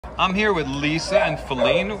I'm here with Lisa and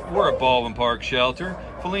Faline. We're at Baldwin Park Shelter.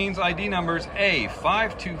 Faline's ID number is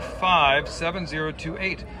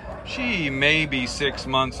A5257028. She may be 6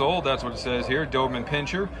 months old, that's what it says here. Doberman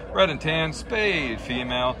Pinscher, red and tan, spayed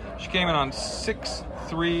female. She came in on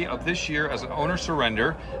 6/3 of this year as an owner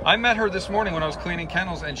surrender. I met her this morning when I was cleaning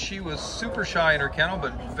kennels, and she was super shy in her kennel,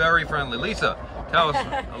 but very friendly. Lisa, tell us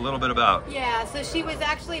a little bit about. Yeah, so she was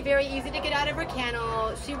actually very easy to get out of her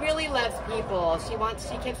kennel. She really loves people. She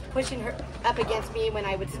kept pushing her up against me when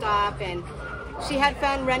I would stop, and she had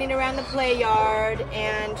fun running around the play yard,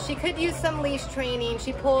 and she could use some leash training.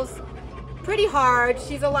 She pulls pretty hard.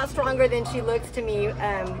 She's a lot stronger than she looks to me,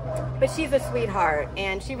 but she's a sweetheart,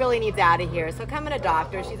 and she really needs out of here. So come and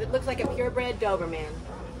adopt her. It looks like a purebred Doberman.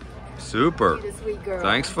 Super. She's a sweet girl.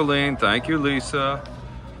 Thanks, Faline. Thank you, Lisa.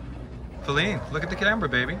 Faline, look at the camera,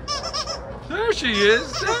 baby. There she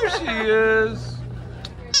is. There she is.